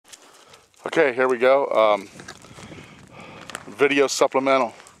Okay, here we go. Video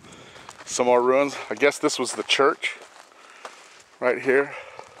supplemental. Some more ruins. I guess this was the church right here.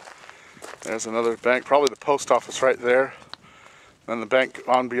 There's another bank, probably the post office right there. And the bank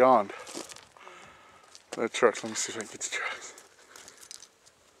on beyond. The trucks, let me see if I can get the trucks.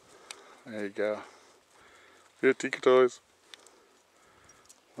 There you go. Good Tika toys.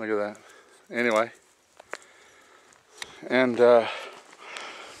 Look at that. Anyway. And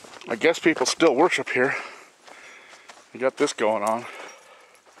I guess people still worship here. You got this going on.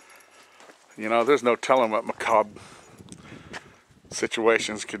 You know, there's no telling what macabre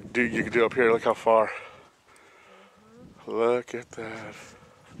situations you could do up here. Look how far. Look at that.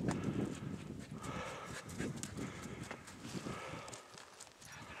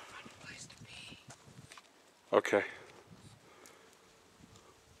 Okay.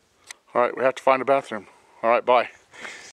 All right, we have to find a bathroom. All right, bye.